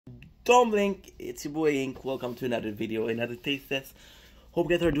Blink, it's your boy Ink. Welcome to another video, another taste test. Hope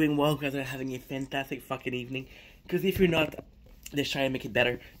you guys are doing well, you guys are having a fantastic fucking evening. Because if you're not, let's try and make it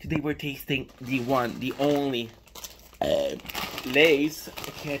better. Today we're tasting the one, the only Lay's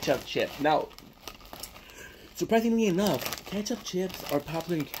ketchup chip. Now, surprisingly enough, ketchup chips are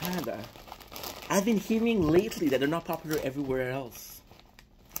popular in Canada. I've been hearing lately that they're not popular everywhere else.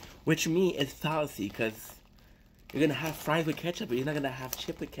 Which to me is fallacy, because you're gonna have fries with ketchup, but you're not gonna have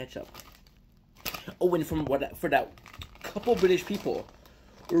chip with ketchup. Oh, and for that couple British people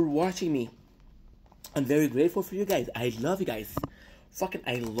who are watching me, I'm very grateful for you guys. I love you guys. Fucking,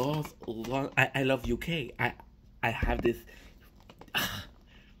 I love UK. I have this.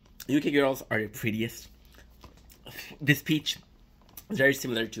 UK girls are the prettiest. This peach is very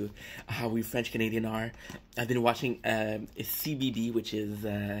similar to how we French Canadian are. I've been watching CBB, which is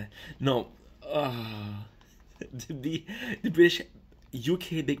the British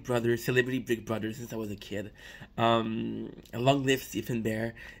UK Big Brother, Celebrity Big Brother since I was a kid. Long live Stephen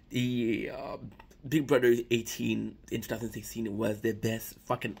Bear. The Big Brother 18 in 2016 was the best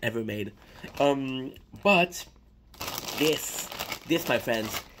fucking ever made. But this my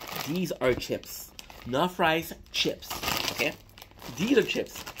friends, these are chips. Not fries, chips. Okay? These are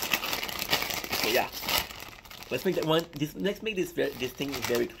chips. So yeah. Let's make that one. Let's make this thing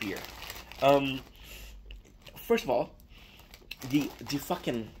very clear. First of all, the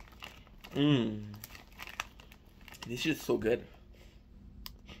fucking this is so good.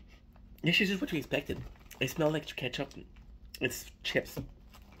 This is just what we expected. It smells like ketchup. It's chips.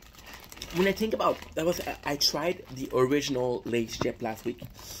 When I think about I tried the original Lay's chip last week,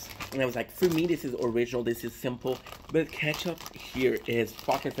 and I was like, for me, this is original. This is simple, but ketchup here is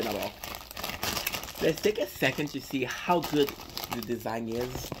fucking phenomenal. Let's take a second to see how good the design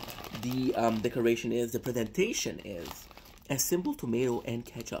is, the decoration is, the presentation is. A simple tomato and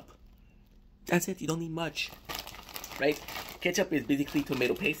ketchup. That's it. You don't need much, right? Ketchup is basically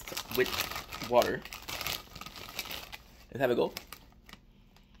tomato paste with water. Let's have a go.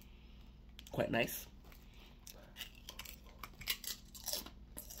 Quite nice.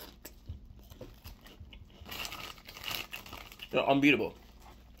 They're unbeatable.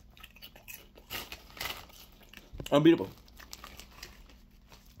 Unbeatable.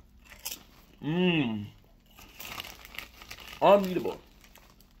 Unbeatable.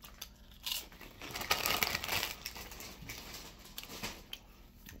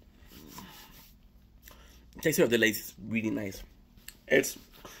 Texture of the Lay's is really nice. It's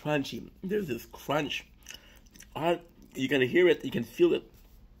crunchy. There's this crunch. You can hear it, you can feel it,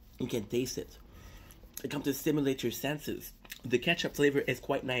 you can taste it. It comes to stimulate your senses. The ketchup flavor is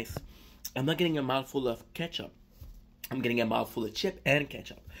quite nice. I'm not getting a mouthful of ketchup. I'm getting a mouthful of chip and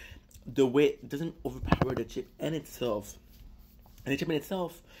ketchup. The way it doesn't overpower the chip in itself. And the chip in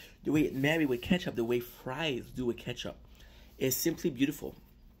itself, the way it marries with ketchup, the way fries do with ketchup, is simply beautiful.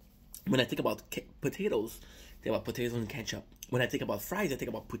 When I think about potatoes, I think about potatoes and ketchup. When I think about fries, I think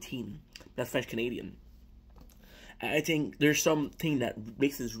about poutine. That's French Canadian. I think there's something that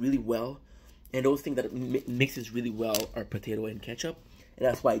mixes really well, and those things that mixes really well are potato and ketchup. And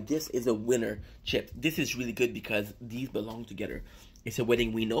that's why this is a winner chip. This is really good because these belong together. It's a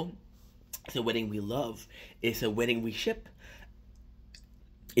wedding we know. It's a wedding we love. It's a wedding we ship.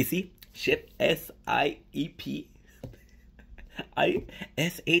 You see? Ship. S-I-E-P.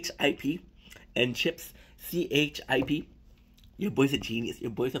 S-H-I-P. And chips. C-H-I-P. Your boy's a genius.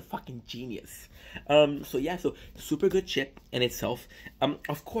 Your boy's a fucking genius. So yeah, so super good chip in itself.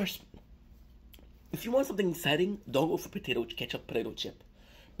 Of course, if you want something exciting, don't go for ketchup potato chip.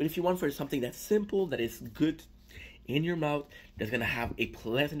 But if you want for something that's simple, that is good in your mouth, that's gonna have a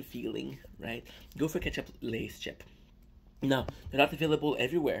pleasant feeling, right? Go for ketchup Lay's chip. Now, they're not available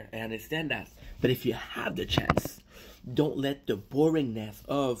everywhere, I understand that. But if you have the chance, don't let the boringness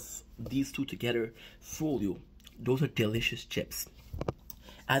of these two together fool you. Those are delicious chips.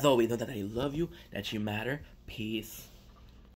 As always, know that I love you, that you matter. Peace.